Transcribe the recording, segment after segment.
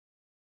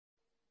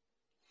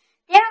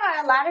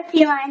are a lot of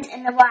felines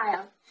in the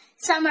wild.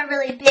 Some are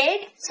really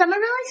big, some are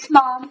really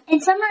small,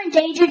 and some are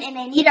endangered and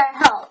they need our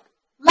help,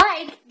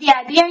 like the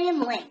Iberian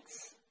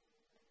lynx.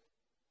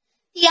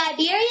 The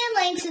Iberian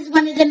lynx is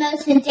one of the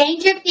most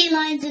endangered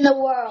felines in the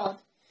world.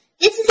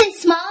 This is a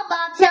small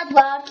bobtailed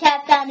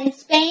wildcat found in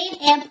Spain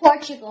and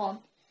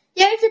Portugal.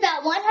 There is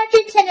about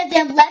 110 of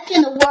them left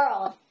in the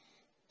world.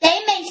 They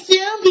may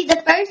soon be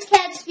the first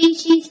cat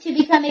species to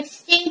become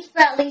extinct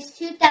for at least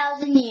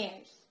 2,000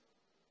 years.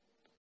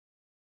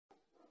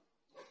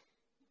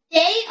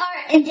 They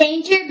are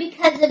endangered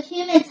because of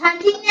humans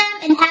hunting them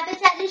and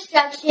habitat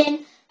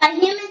destruction by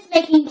humans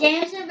making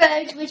dams and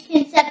roads which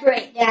can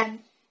separate them,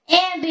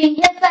 and being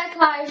hit by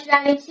cars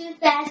driving too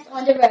fast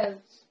on the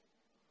roads.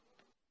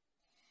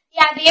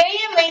 The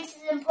Iberian lynx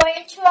is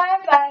important to our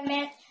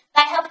environment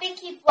by helping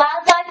keep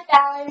wildlife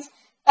balanced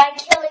by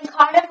killing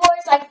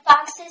carnivores like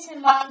foxes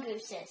and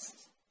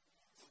mongooses.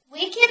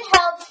 We can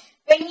help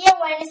bring the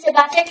awareness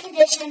about their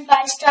condition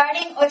by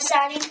starting or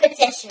signing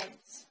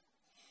petitions.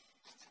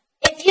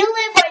 If you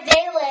live where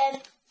they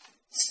live,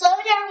 slow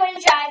down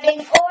when driving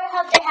or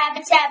help their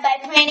habitat by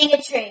planting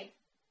a tree.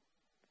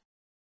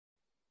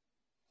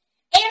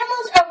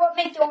 Animals are what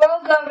make the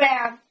world go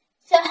round,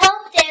 so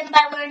help them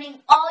by learning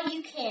all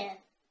you can.